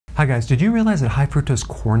Hi guys, did you realize that high fructose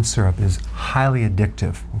corn syrup is highly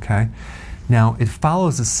addictive, okay? Now, it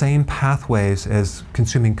follows the same pathways as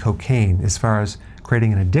consuming cocaine as far as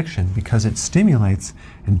creating an addiction because it stimulates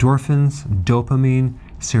endorphins, dopamine,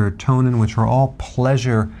 serotonin, which are all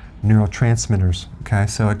pleasure neurotransmitters, okay?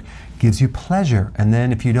 So it gives you pleasure, and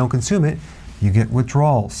then if you don't consume it, you get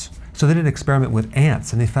withdrawals. So they did an experiment with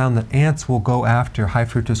ants, and they found that ants will go after high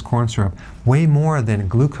fructose corn syrup way more than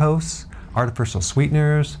glucose, artificial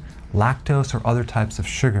sweeteners, lactose, or other types of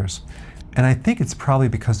sugars. And I think it's probably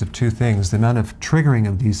because of two things: the amount of triggering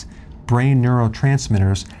of these brain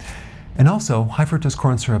neurotransmitters, and also high fructose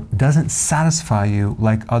corn syrup doesn't satisfy you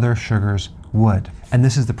like other sugars would. And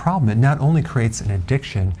this is the problem. It not only creates an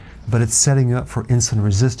addiction, but it's setting you up for insulin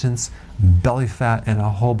resistance, belly fat, and a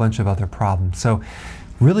whole bunch of other problems. So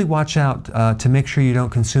really watch out to make sure you don't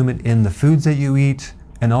consume it in the foods that you eat,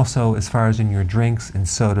 and also as far as in your drinks and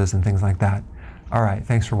sodas and things like that. All right,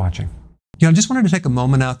 thanks for watching. I just wanted to take a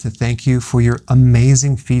moment out to thank you for your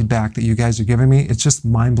amazing feedback that you guys are giving me. It's just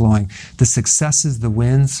mind-blowing. The successes, the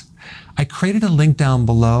wins. I created a link down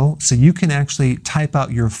below so you can actually type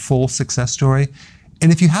out your full success story.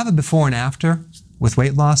 And if you have a before and after with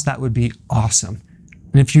weight loss, that would be awesome.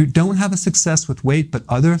 And if you don't have a success with weight but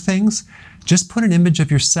other things, just put an image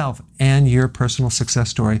of yourself and your personal success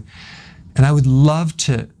story. And I would love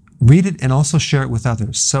to read it and also share it with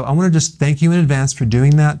others. So I want to just thank you in advance for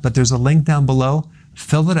doing that, but there's a link down below.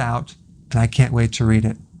 Fill it out, and I can't wait to read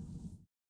it.